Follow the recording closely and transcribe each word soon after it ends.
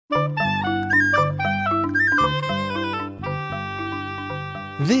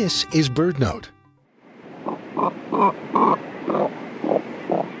This is BirdNote.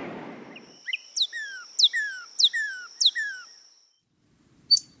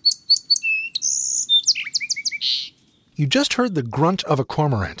 You just heard the grunt of a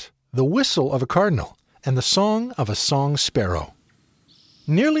cormorant, the whistle of a cardinal, and the song of a song sparrow.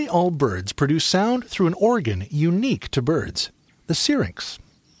 Nearly all birds produce sound through an organ unique to birds, the syrinx.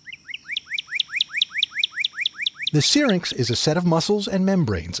 The syrinx is a set of muscles and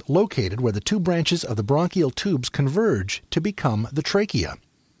membranes located where the two branches of the bronchial tubes converge to become the trachea.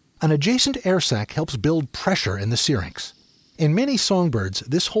 An adjacent air sac helps build pressure in the syrinx. In many songbirds,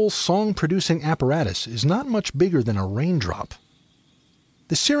 this whole song-producing apparatus is not much bigger than a raindrop.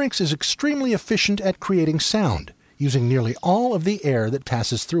 The syrinx is extremely efficient at creating sound, using nearly all of the air that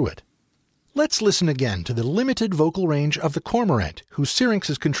passes through it. Let's listen again to the limited vocal range of the cormorant, whose syrinx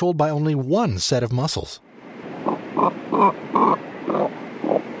is controlled by only one set of muscles.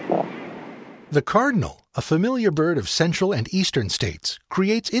 The cardinal, a familiar bird of central and eastern states,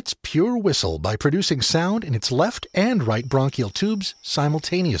 creates its pure whistle by producing sound in its left and right bronchial tubes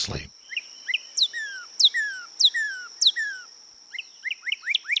simultaneously.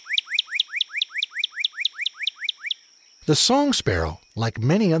 The song sparrow, like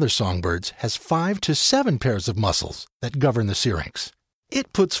many other songbirds, has 5 to 7 pairs of muscles that govern the syrinx.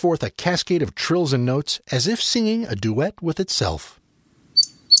 It puts forth a cascade of trills and notes as if singing a duet with itself.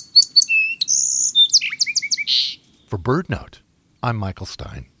 For BirdNote, I'm Michael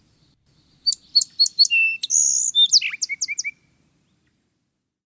Stein.